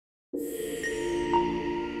Hello,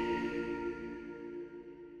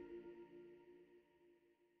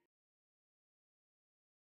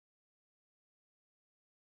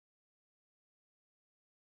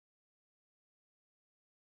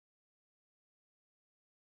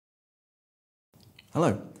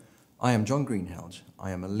 I am John Greenhalgh.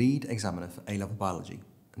 I am a lead examiner for A-Level Biology,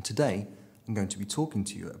 and today I'm going to be talking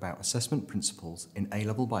to you about assessment principles in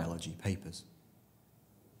A-Level Biology papers.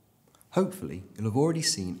 Hopefully, you'll have already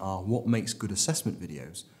seen our What Makes Good Assessment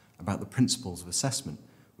videos about the principles of assessment,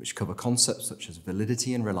 which cover concepts such as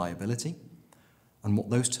validity and reliability, and what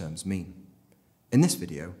those terms mean. In this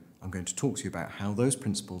video, I'm going to talk to you about how those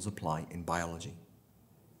principles apply in biology.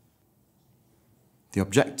 The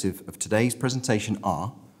objective of today's presentation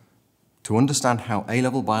are to understand how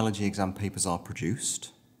A-Level Biology exam papers are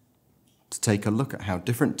produced, to take a look at how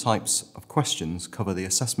different types of questions cover the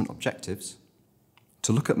assessment objectives,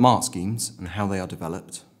 to look at mark schemes and how they are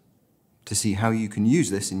developed, to see how you can use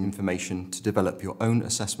this information to develop your own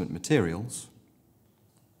assessment materials.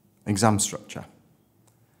 Exam structure.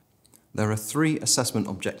 There are 3 assessment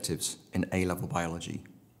objectives in A-Level Biology.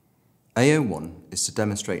 AO1 is to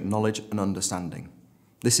demonstrate knowledge and understanding.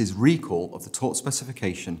 This is recall of the taught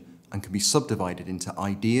specification and can be subdivided into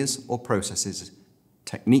ideas or processes,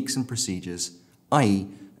 techniques and procedures, i.e.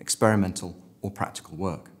 experimental or practical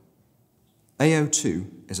work.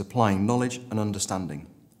 AO2 is applying knowledge and understanding.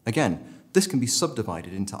 Again, this can be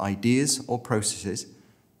subdivided into ideas or processes,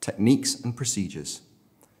 techniques and procedures.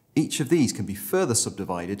 Each of these can be further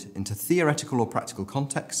subdivided into theoretical or practical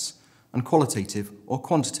contexts and qualitative or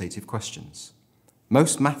quantitative questions.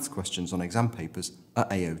 Most maths questions on exam papers are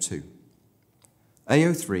AO2.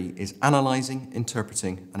 AO3 is analysing,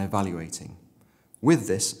 interpreting and evaluating. With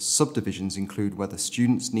this, subdivisions include whether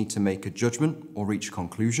students need to make a judgment or reach a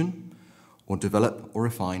conclusion, or develop or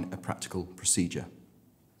refine a practical procedure.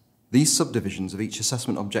 These subdivisions of each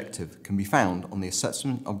assessment objective can be found on the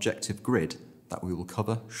assessment objective grid that we will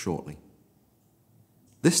cover shortly.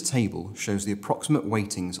 This table shows the approximate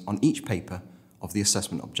weightings on each paper of the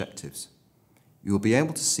assessment objectives. You will be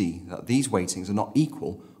able to see that these weightings are not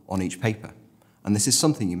equal on each paper, and this is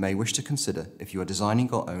something you may wish to consider if you are designing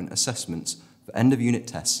your own assessments for end-of-unit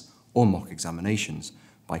tests or mock examinations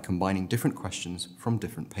by combining different questions from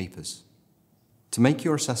different papers. To make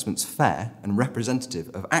your assessments fair and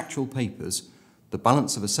representative of actual papers, the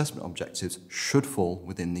balance of assessment objectives should fall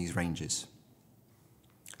within these ranges.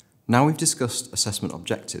 Now we've discussed assessment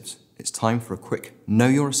objectives, it's time for a quick Know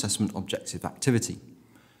Your Assessment Objective activity.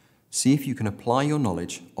 See if you can apply your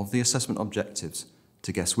knowledge of the assessment objectives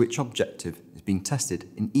to guess which objective is being tested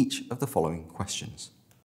in each of the following questions.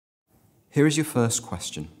 Here is your first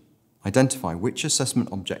question. Identify which assessment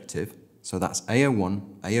objective, so that's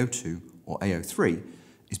AO1, AO2 or AO3,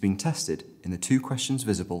 is being tested in the 2 questions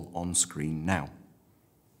visible on screen now.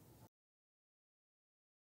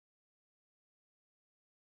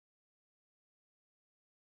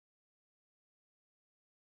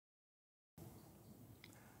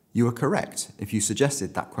 You are correct if you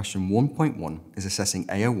suggested that question 1.1 is assessing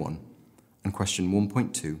AO1 and question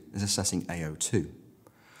 1.2 is assessing AO2.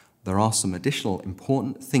 There are some additional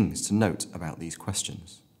important things to note about these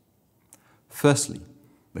questions. Firstly,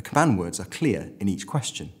 the command words are clear in each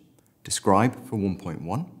question. Describe for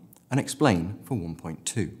 1.1 and explain for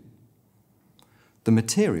 1.2. The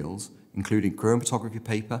materials, including chromatography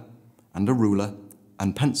paper and a ruler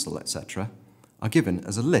and pencil, etc., are given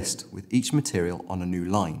as a list with each material on a new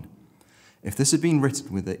line. If this had been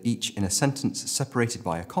written with each in a sentence separated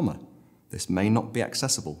by a comma, this may not be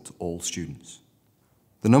accessible to all students.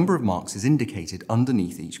 The number of marks is indicated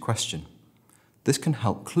underneath each question. This can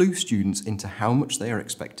help clue students into how much they are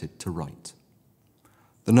expected to write.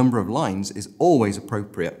 The number of lines is always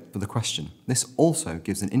appropriate for the question. This also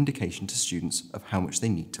gives an indication to students of how much they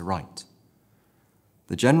need to write.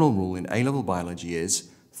 The general rule in A-Level Biology is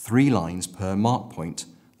 3 lines per mark point,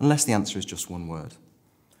 unless the answer is just 1 word.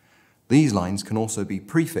 These lines can also be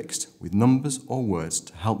prefixed with numbers or words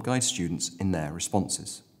to help guide students in their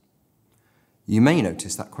responses. You may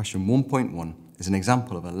notice that question 1.1 is an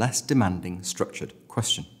example of a less demanding structured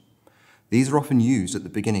question. These are often used at the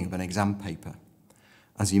beginning of an exam paper.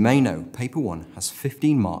 As you may know, paper 1 has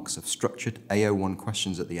 15 marks of structured AO1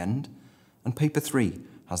 questions at the end, and paper 3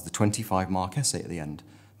 has the 25-mark essay at the end,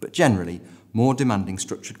 but generally, more demanding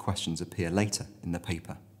structured questions appear later in the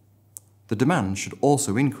paper. The demand should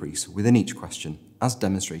also increase within each question, as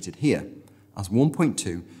demonstrated here, as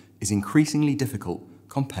 1.2 is increasingly difficult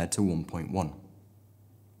compared to 1.1.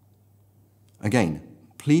 Again,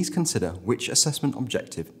 please consider which assessment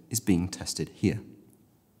objective is being tested here.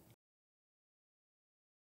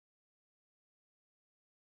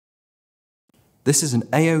 This is an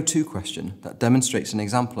AO2 question that demonstrates an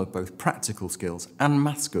example of both practical skills and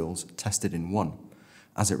math skills tested in one,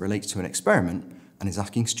 as it relates to an experiment and is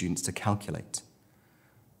asking students to calculate.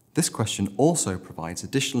 This question also provides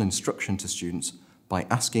additional instruction to students by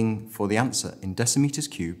asking for the answer in decimeters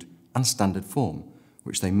cubed and standard form,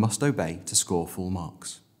 which they must obey to score full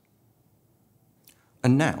marks.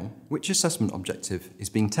 And now, which assessment objective is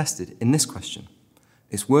being tested in this question?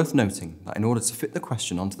 It's worth noting that in order to fit the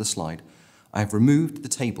question onto the slide, I have removed the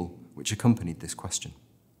table which accompanied this question.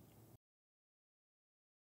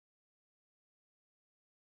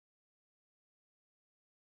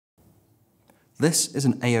 This is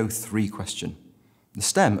an AO3 question. The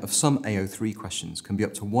stem of some AO3 questions can be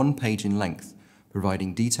up to 1 page in length,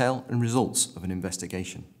 providing detail and results of an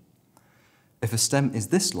investigation. If a stem is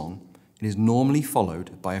this long, it is normally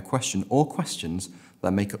followed by a question or questions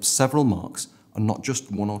that make up several marks and not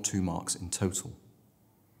just 1 or 2 marks in total.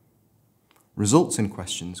 Results in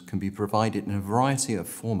questions can be provided in a variety of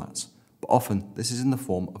formats, but often this is in the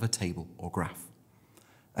form of a table or graph.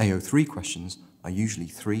 AO3 questions are usually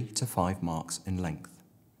 3 to 5 marks in length.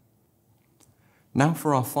 Now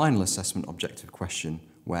for our final assessment objective question,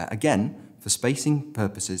 where again, for spacing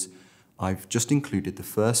purposes, I've just included the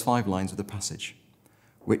first 5 lines of the passage.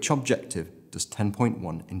 Which objective does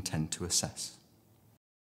 10.1 intend to assess?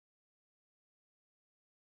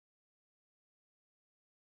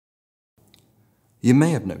 You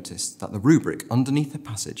may have noticed that the rubric underneath the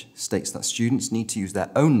passage states that students need to use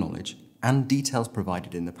their own knowledge and details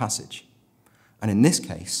provided in the passage. And in this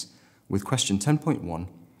case, with question 10.1,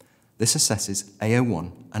 this assesses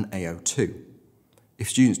AO1 and AO2. If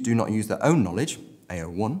students do not use their own knowledge,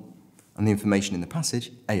 AO1, and the information in the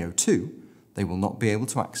passage, AO2, they will not be able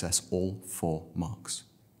to access all 4 marks.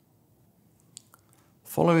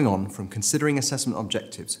 Following on from considering assessment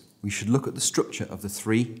objectives, we should look at the structure of the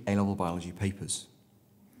 3 A-level biology papers.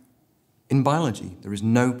 In biology, there is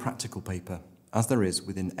no practical paper, as there is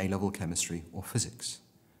within A-level chemistry or physics.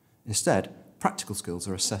 Instead, practical skills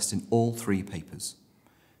are assessed in all 3 papers.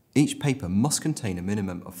 Each paper must contain a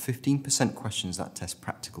minimum of 15% questions that test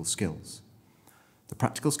practical skills. The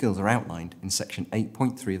practical skills are outlined in section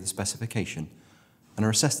 8.3 of the specification and are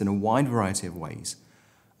assessed in a wide variety of ways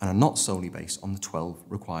and are not solely based on the 12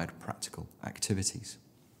 required practical activities.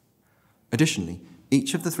 Additionally,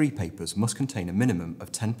 each of the 3 papers must contain a minimum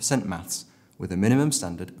of 10% maths with a minimum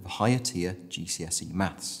standard of higher tier GCSE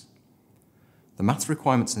maths. The maths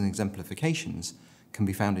requirements and exemplifications can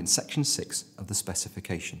be found in section 6 of the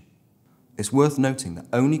specification. It's worth noting that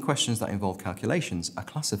only questions that involve calculations are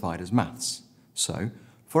classified as maths. So,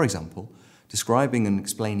 for example, describing and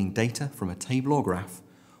explaining data from a table or graph,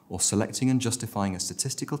 or selecting and justifying a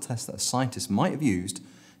statistical test that a scientist might have used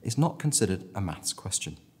is not considered a maths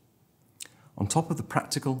question. On top of the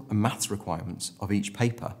practical and maths requirements of each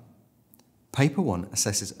paper, Paper 1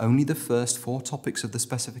 assesses only the first 4 topics of the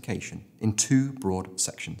specification in 2 broad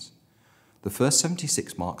sections. The first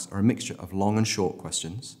 76 marks are a mixture of long and short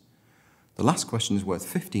questions. The last question is worth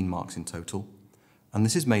 15 marks in total, and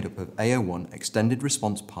this is made up of AO1 extended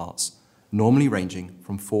response parts, normally ranging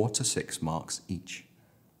from 4 to 6 marks each.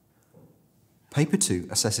 Paper 2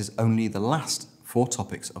 assesses only the last 4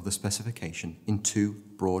 topics of the specification in 2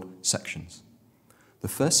 broad sections. The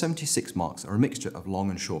first 76 marks are a mixture of long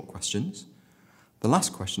and short questions. The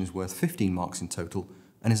last question is worth 15 marks in total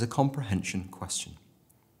and is a comprehension question.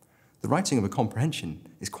 The writing of a comprehension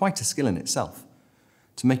is quite a skill in itself.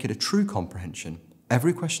 To make it a true comprehension,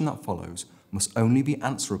 every question that follows must only be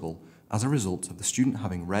answerable as a result of the student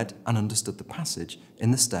having read and understood the passage in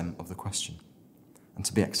the stem of the question. And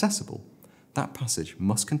to be accessible, that passage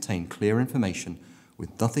must contain clear information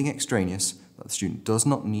with nothing extraneous that the student does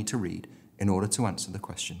not need to read in order to answer the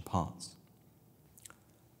question parts.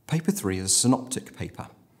 Paper 3 is a synoptic paper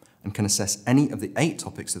and can assess any of the 8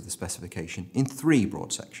 topics of the specification in 3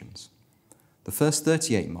 broad sections. The first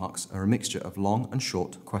 38 marks are a mixture of long and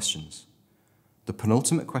short questions. The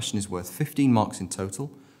penultimate question is worth 15 marks in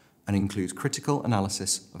total and includes critical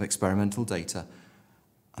analysis of experimental data,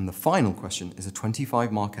 and the final question is a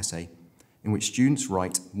 25-mark essay in which students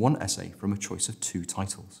write 1 essay from a choice of 2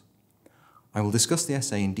 titles. I will discuss the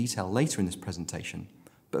essay in detail later in this presentation,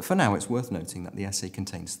 but for now it's worth noting that the essay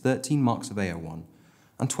contains 13 marks of AO1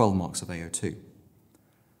 and 12 marks of AO2.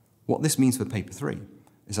 What this means for Paper 3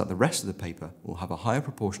 is that the rest of the paper will have a higher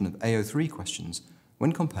proportion of AO3 questions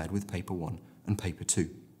when compared with Paper 1 and Paper 2.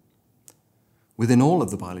 Within all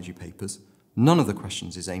of the biology papers, none of the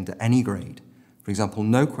questions is aimed at any grade. For example,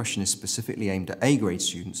 no question is specifically aimed at A-grade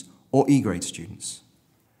students or E-grade students.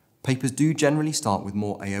 Papers do generally start with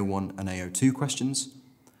more AO1 and AO2 questions,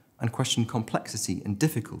 and question complexity and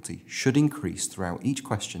difficulty should increase throughout each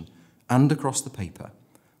question and across the paper,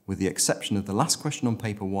 with the exception of the last question on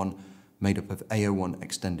paper 1 made up of AO1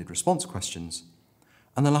 extended response questions,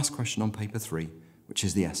 and the last question on paper 3, which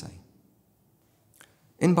is the essay.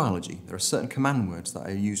 In biology, there are certain command words that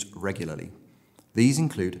are used regularly. These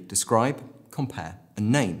include describe, compare,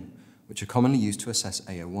 and name, which are commonly used to assess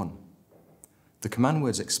AO1. The command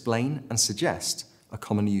words explain and suggest are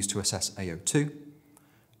commonly used to assess AO2,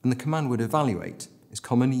 and the command word evaluate is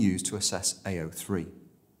commonly used to assess AO3.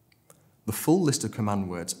 The full list of command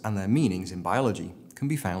words and their meanings in biology can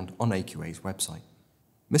be found on AQA's website.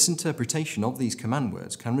 Misinterpretation of these command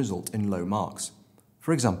words can result in low marks.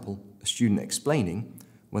 For example, a student explaining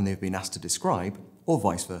when they have been asked to describe, or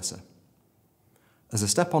vice versa. As a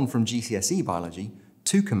step on from GCSE biology,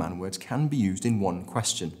 2 command words can be used in one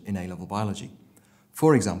question in A-level biology.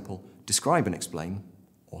 For example, describe and explain,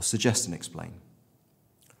 or suggest and explain.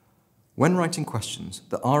 When writing questions,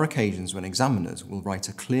 there are occasions when examiners will write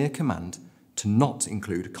a clear command to not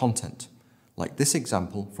include content, like this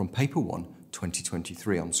example from Paper 1,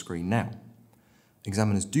 2023 on screen now.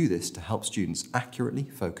 Examiners do this to help students accurately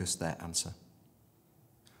focus their answer.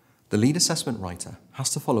 The lead assessment writer has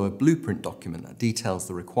to follow a blueprint document that details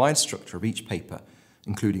the required structure of each paper,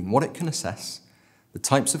 including what it can assess, the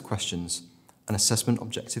types of questions, and assessment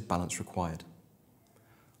objective balance required.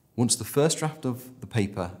 Once the first draft of the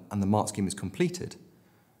paper and the mark scheme is completed,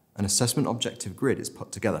 an assessment objective grid is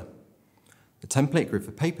put together. The template grid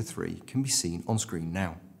for paper 3 can be seen on screen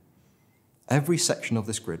now. Every section of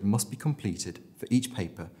this grid must be completed for each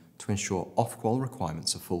paper to ensure Ofqual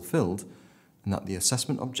requirements are fulfilled and that the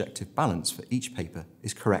assessment objective balance for each paper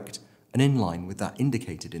is correct and in line with that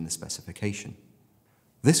indicated in the specification.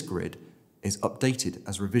 This grid is updated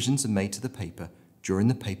as revisions are made to the paper during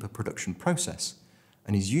the paper production process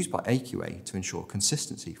and is used by AQA to ensure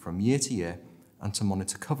consistency from year to year and to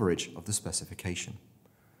monitor coverage of the specification.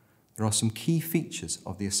 There are some key features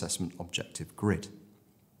of the assessment objective grid.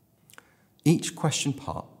 Each question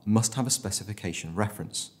part must have a specification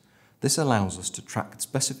reference. This allows us to track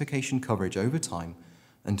specification coverage over time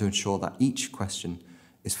and to ensure that each question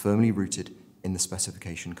is firmly rooted in the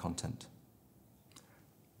specification content.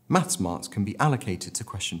 Maths marks can be allocated to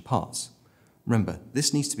question parts. Remember,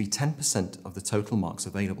 this needs to be 10% of the total marks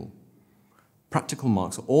available. Practical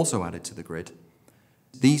marks are also added to the grid.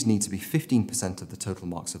 These need to be 15% of the total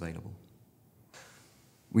marks available.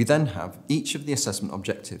 We then have each of the assessment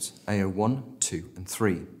objectives, AO1, 2 and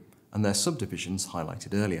 3, and their subdivisions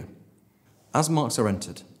highlighted earlier. As marks are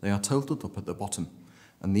entered, they are totaled up at the bottom,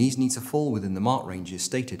 and these need to fall within the mark ranges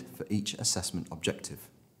stated for each assessment objective.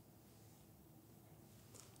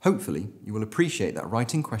 Hopefully, you will appreciate that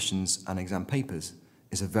writing questions and exam papers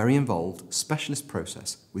is a very involved, specialist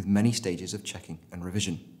process with many stages of checking and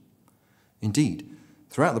revision. Indeed,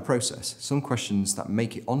 throughout the process, some questions that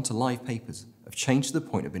make it onto live papers have changed to the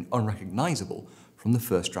point of being unrecognisable from the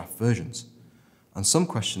first draft versions, and some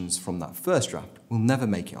questions from that first draft will never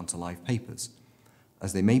make it onto live papers,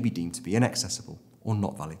 as they may be deemed to be inaccessible or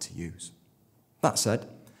not valid to use. That said,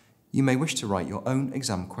 you may wish to write your own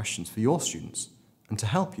exam questions for your students, and to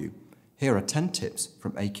help you, here are 10 tips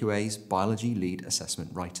from AQA's Biology Lead Assessment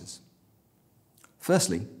writers.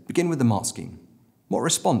 Firstly, begin with the mark scheme. What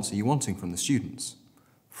response are you wanting from the students?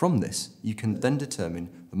 From this, you can then determine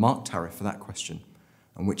the mark tariff for that question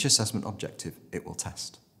and which assessment objective it will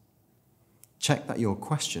test. Check that your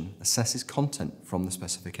question assesses content from the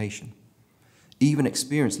specification. Even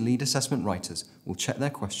experienced lead assessment writers will check their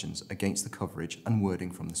questions against the coverage and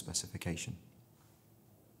wording from the specification.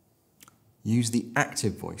 Use the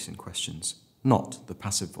active voice in questions, not the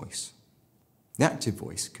passive voice. The active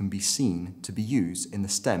voice can be seen to be used in the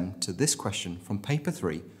stem to this question from Paper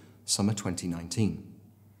 3, Summer 2019.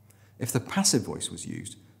 If the passive voice was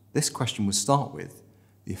used, this question would start with,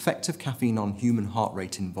 the effect of caffeine on human heart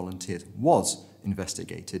rate in volunteers was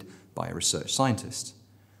investigated by a research scientist.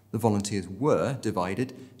 The volunteers were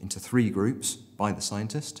divided into 3 groups by the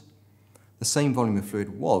scientist. The same volume of fluid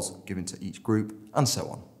was given to each group, and so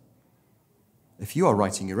on. If you are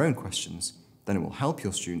writing your own questions, then it will help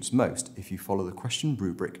your students most if you follow the question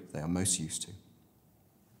rubric they are most used to.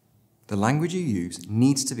 The language you use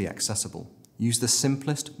needs to be accessible. Use the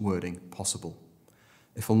simplest wording possible.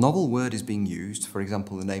 If a novel word is being used, for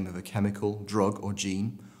example the name of a chemical, drug or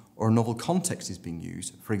gene, or a novel context is being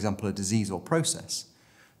used, for example a disease or process,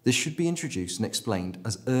 this should be introduced and explained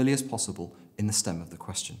as early as possible in the stem of the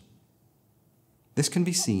question. This can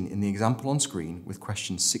be seen in the example on screen with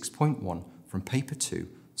question 6.1 from Paper 2,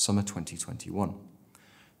 Summer 2021.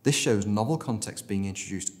 This shows novel context being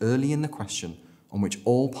introduced early in the question on which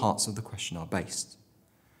all parts of the question are based.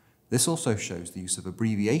 This also shows the use of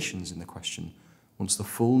abbreviations in the question once the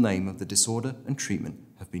full name of the disorder and treatment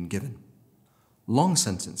have been given. Long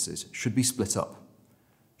sentences should be split up.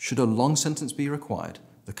 Should a long sentence be required,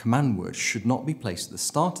 the command word should not be placed at the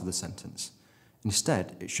start of the sentence.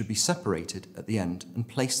 Instead, it should be separated at the end and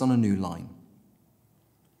placed on a new line.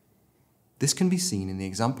 This can be seen in the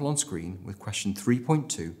example on screen with question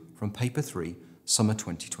 3.2 from Paper 3, Summer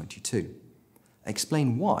 2022.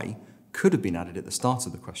 Explain why could have been added at the start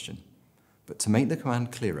of the question, but to make the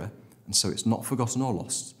command clearer and so it's not forgotten or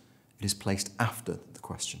lost, it is placed after the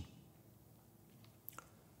question.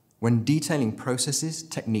 When detailing processes,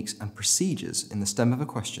 techniques and procedures in the stem of a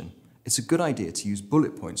question, it's a good idea to use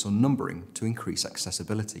bullet points or numbering to increase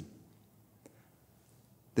accessibility.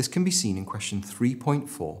 This can be seen in question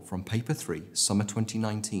 3.4 from Paper 3, Summer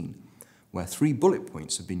 2019, where 3 bullet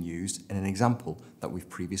points have been used in an example that we've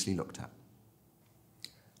previously looked at.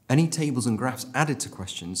 Any tables and graphs added to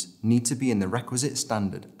questions need to be in the requisite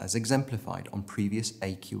standard as exemplified on previous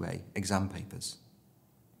AQA exam papers.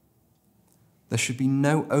 There should be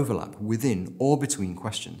no overlap within or between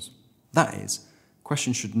questions. That is,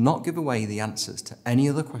 questions should not give away the answers to any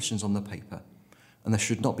other questions on the paper, and there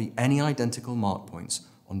should not be any identical mark points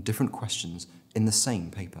on different questions in the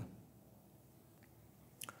same paper.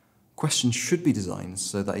 Questions should be designed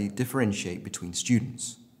so that they differentiate between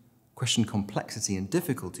students. Question complexity and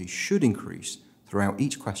difficulty should increase throughout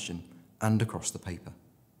each question and across the paper.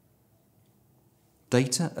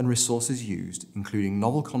 Data and resources used, including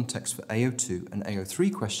novel context for AO2 and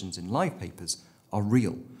AO3 questions in live papers, are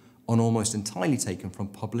real and almost entirely taken from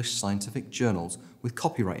published scientific journals with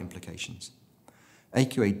copyright implications.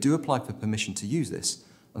 AQA do apply for permission to use this,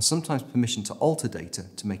 and sometimes permission to alter data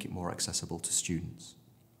to make it more accessible to students.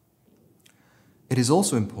 It is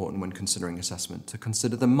also important when considering assessment to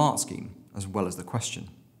consider the mark scheme as well as the question.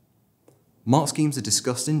 Mark schemes are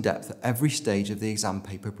discussed in depth at every stage of the exam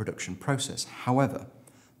paper production process. However,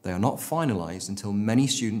 they are not finalised until many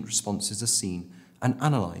student responses are seen and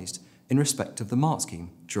analysed in respect of the mark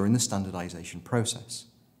scheme during the standardisation process.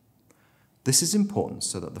 This is important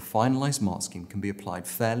so that the finalised mark scheme can be applied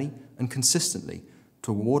fairly and consistently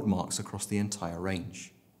to award marks across the entire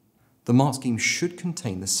range. The mark scheme should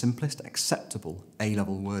contain the simplest acceptable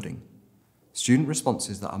A-level wording. Student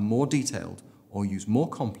responses that are more detailed or use more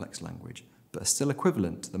complex language but are still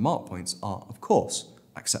equivalent to the mark points are, of course,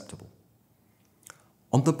 acceptable.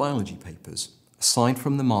 On the biology papers, aside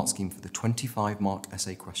from the mark scheme for the 25-mark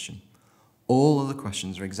essay question, all other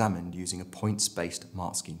questions are examined using a points-based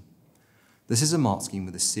mark scheme. This is a mark scheme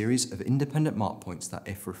with a series of independent mark points that,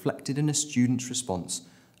 if reflected in a student's response,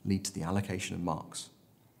 lead to the allocation of marks.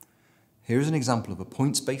 Here is an example of a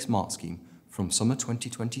points-based mark scheme from Summer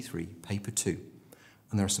 2023, Paper 2,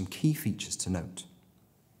 and there are some key features to note.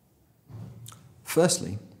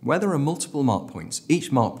 Firstly, where there are multiple mark points,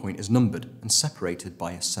 each mark point is numbered and separated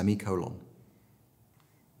by a semicolon.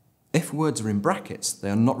 If words are in brackets, they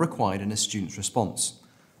are not required in a student's response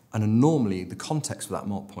and are normally the context for that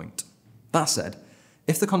mark point. That said,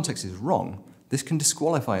 if the context is wrong, this can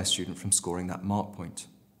disqualify a student from scoring that mark point.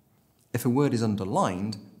 If a word is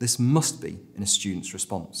underlined, this must be in a student's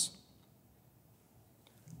response.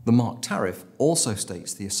 The mark tariff also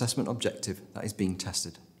states the assessment objective that is being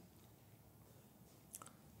tested.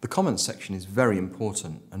 The comments section is very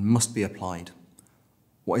important and must be applied.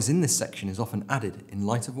 What is in this section is often added in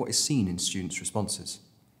light of what is seen in students' responses.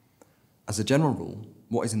 As a general rule,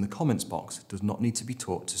 what is in the comments box does not need to be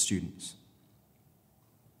taught to students.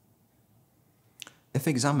 If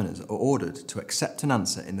examiners are ordered to accept an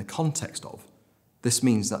answer in the context of, this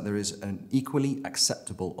means that there is an equally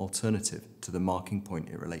acceptable alternative to the marking point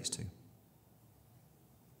it relates to.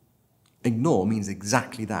 Ignore means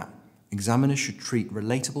exactly that. Examiners should treat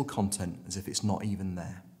relatable content as if it's not even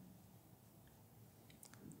there.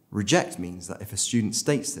 Reject means that if a student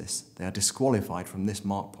states this, they are disqualified from this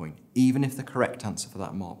mark point, even if the correct answer for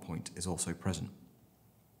that mark point is also present.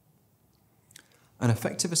 An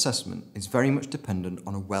effective assessment is very much dependent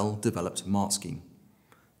on a well-developed mark scheme.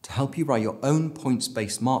 To help you write your own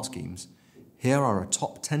points-based mark schemes, here are our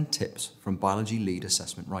top 10 tips from biology lead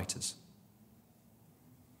assessment writers.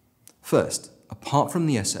 First, apart from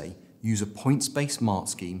the essay, use a points-based mark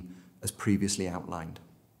scheme as previously outlined.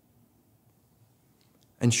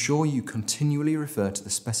 Ensure you continually refer to the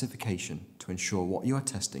specification to ensure what you are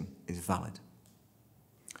testing is valid.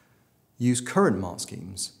 Use current mark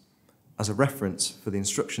schemes as a reference for the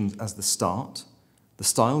instructions as the start, the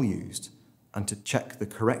style used, and to check the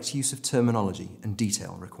correct use of terminology and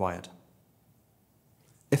detail required.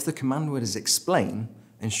 If the command word is explain,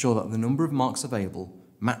 ensure that the number of marks available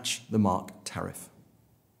match the mark tariff.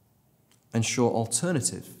 Ensure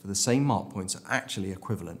alternatives for the same mark points are actually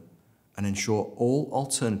equivalent, and ensure all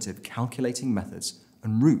alternative calculating methods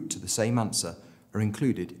and route to the same answer are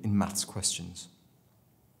included in maths questions.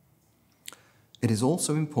 It is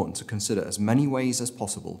also important to consider as many ways as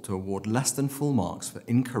possible to award less than full marks for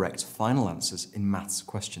incorrect final answers in maths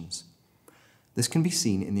questions. This can be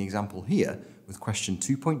seen in the example here with question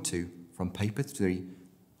 2.2 from paper 3,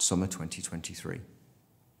 summer 2023.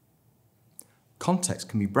 Context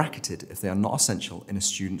can be bracketed if they are not essential in a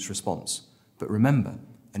student's response, but remember,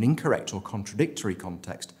 an incorrect or contradictory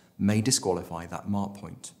context may disqualify that mark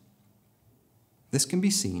point. This can be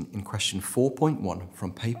seen in question 4.1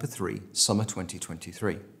 from paper 3, summer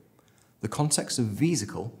 2023. The context of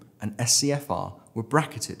vesicle and SCFR were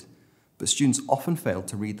bracketed, but students often failed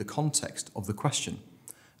to read the context of the question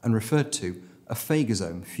and referred to a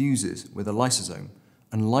phagosome fuses with a lysosome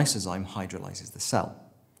and lysozyme hydrolyzes the cell.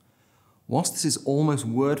 Whilst this is almost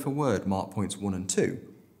word for word mark points 1 and 2,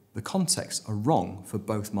 the contexts are wrong for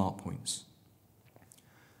both mark points.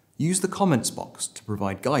 Use the comments box to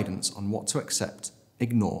provide guidance on what to accept,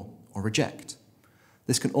 ignore, or reject.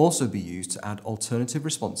 This can also be used to add alternative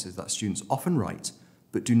responses that students often write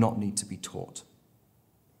but do not need to be taught.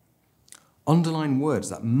 Underline words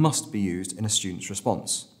that must be used in a student's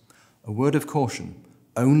response. A word of caution,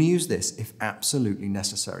 only use this if absolutely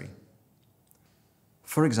necessary.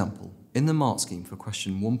 For example, in the mark scheme for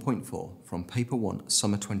question 1.4 from paper 1,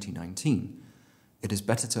 summer 2019, it is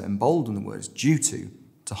better to embolden the words due to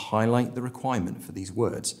highlight the requirement for these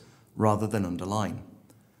words rather than underline,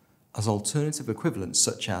 as alternative equivalents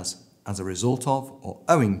such as a result of, or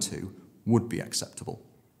owing to, would be acceptable.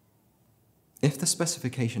 If the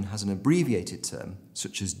specification has an abbreviated term,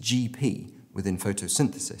 such as GP within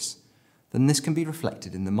photosynthesis, then this can be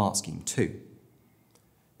reflected in the mark scheme too.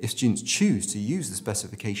 If students choose to use the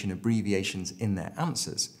specification abbreviations in their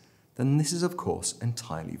answers, then this is of course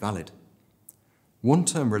entirely valid. One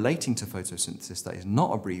term relating to photosynthesis that is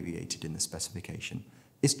not abbreviated in the specification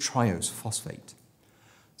is triose phosphate.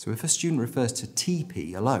 So if a student refers to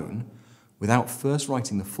TP alone, without first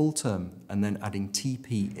writing the full term and then adding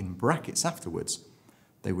TP in brackets afterwards,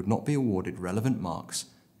 they would not be awarded relevant marks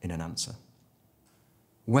in an answer.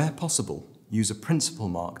 Where possible, use a principal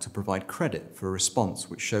mark to provide credit for a response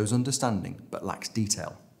which shows understanding but lacks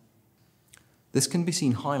detail. This can be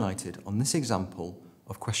seen highlighted on this example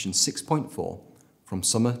of question 6.4 from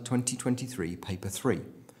summer 2023 paper 3,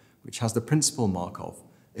 which has the principal mark of,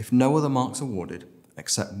 if no other marks awarded,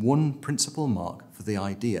 except one principal mark for the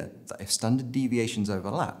idea that if standard deviations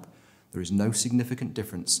overlap, there is no significant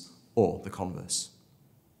difference or the converse.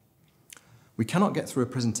 We cannot get through a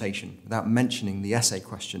presentation without mentioning the essay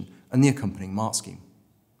question and the accompanying mark scheme.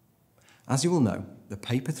 As you will know, the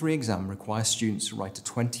paper 3 exam requires students to write a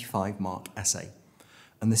 25-mark essay,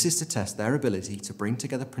 and this is to test their ability to bring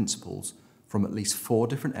together principles from at least 4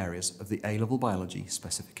 different areas of the A-level biology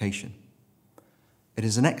specification. It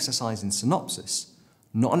is an exercise in synopsis,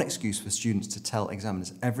 not an excuse for students to tell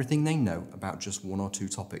examiners everything they know about just 1 or 2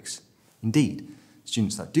 topics. Indeed,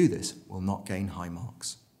 students that do this will not gain high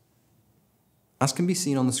marks. As can be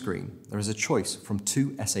seen on the screen, there is a choice from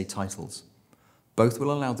 2 essay titles. Both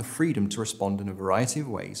will allow the freedom to respond in a variety of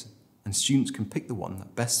ways, and students can pick the one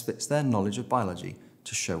that best fits their knowledge of biology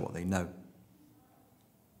to show what they know.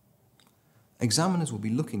 Examiners will be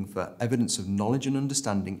looking for evidence of knowledge and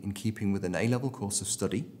understanding in keeping with an A-level course of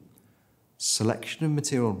study, selection of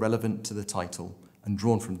material relevant to the title and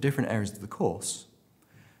drawn from different areas of the course,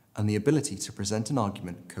 and the ability to present an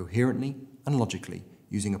argument coherently and logically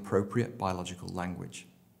using appropriate biological language.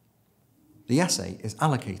 The essay is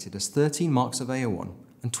allocated as 13 marks of AO1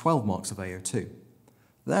 and 12 marks of AO2.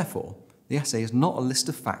 Therefore, the essay is not a list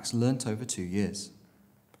of facts learnt over 2 years.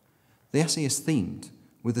 The essay is themed,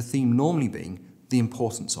 with the theme normally being the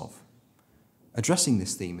importance of. Addressing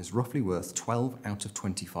this theme is roughly worth 12 out of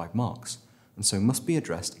 25 marks, and so must be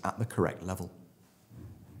addressed at the correct level.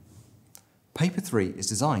 Paper 3 is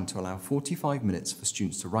designed to allow 45 minutes for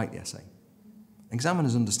students to write the essay.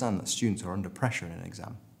 Examiners understand that students are under pressure in an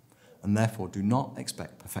exam, and therefore do not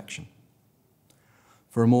expect perfection.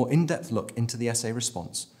 For a more in-depth look into the essay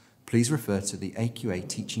response, please refer to the AQA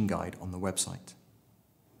teaching guide on the website.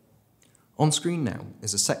 On screen now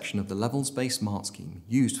is a section of the levels-based mark scheme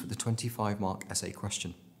used for the 25-mark essay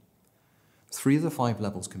question. 3 of the 5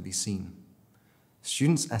 levels can be seen.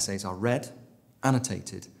 Students' essays are read,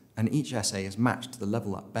 annotated, and each essay is matched to the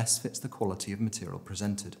level that best fits the quality of material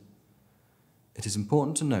presented. It is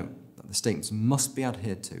important to note that the statements must be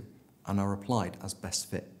adhered to and are applied as best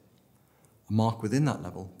fit. A mark within that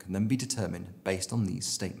level can then be determined based on these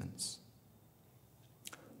statements.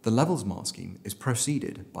 The levels mark scheme is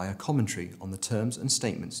preceded by a commentary on the terms and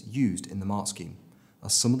statements used in the mark scheme,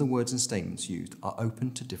 as some of the words and statements used are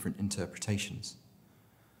open to different interpretations.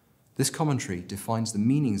 This commentary defines the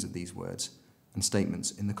meanings of these words and statements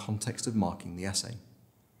in the context of marking the essay.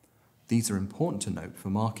 These are important to note for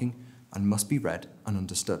marking and must be read and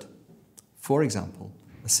understood. For example,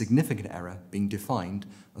 a significant error being defined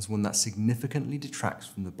as one that significantly detracts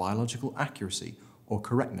from the biological accuracy or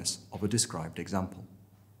correctness of a described example.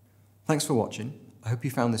 Thanks for watching. I hope you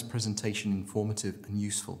found this presentation informative and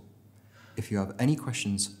useful. If you have any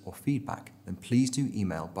questions or feedback, then please do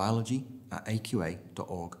email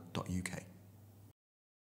biology@aqa.org.uk.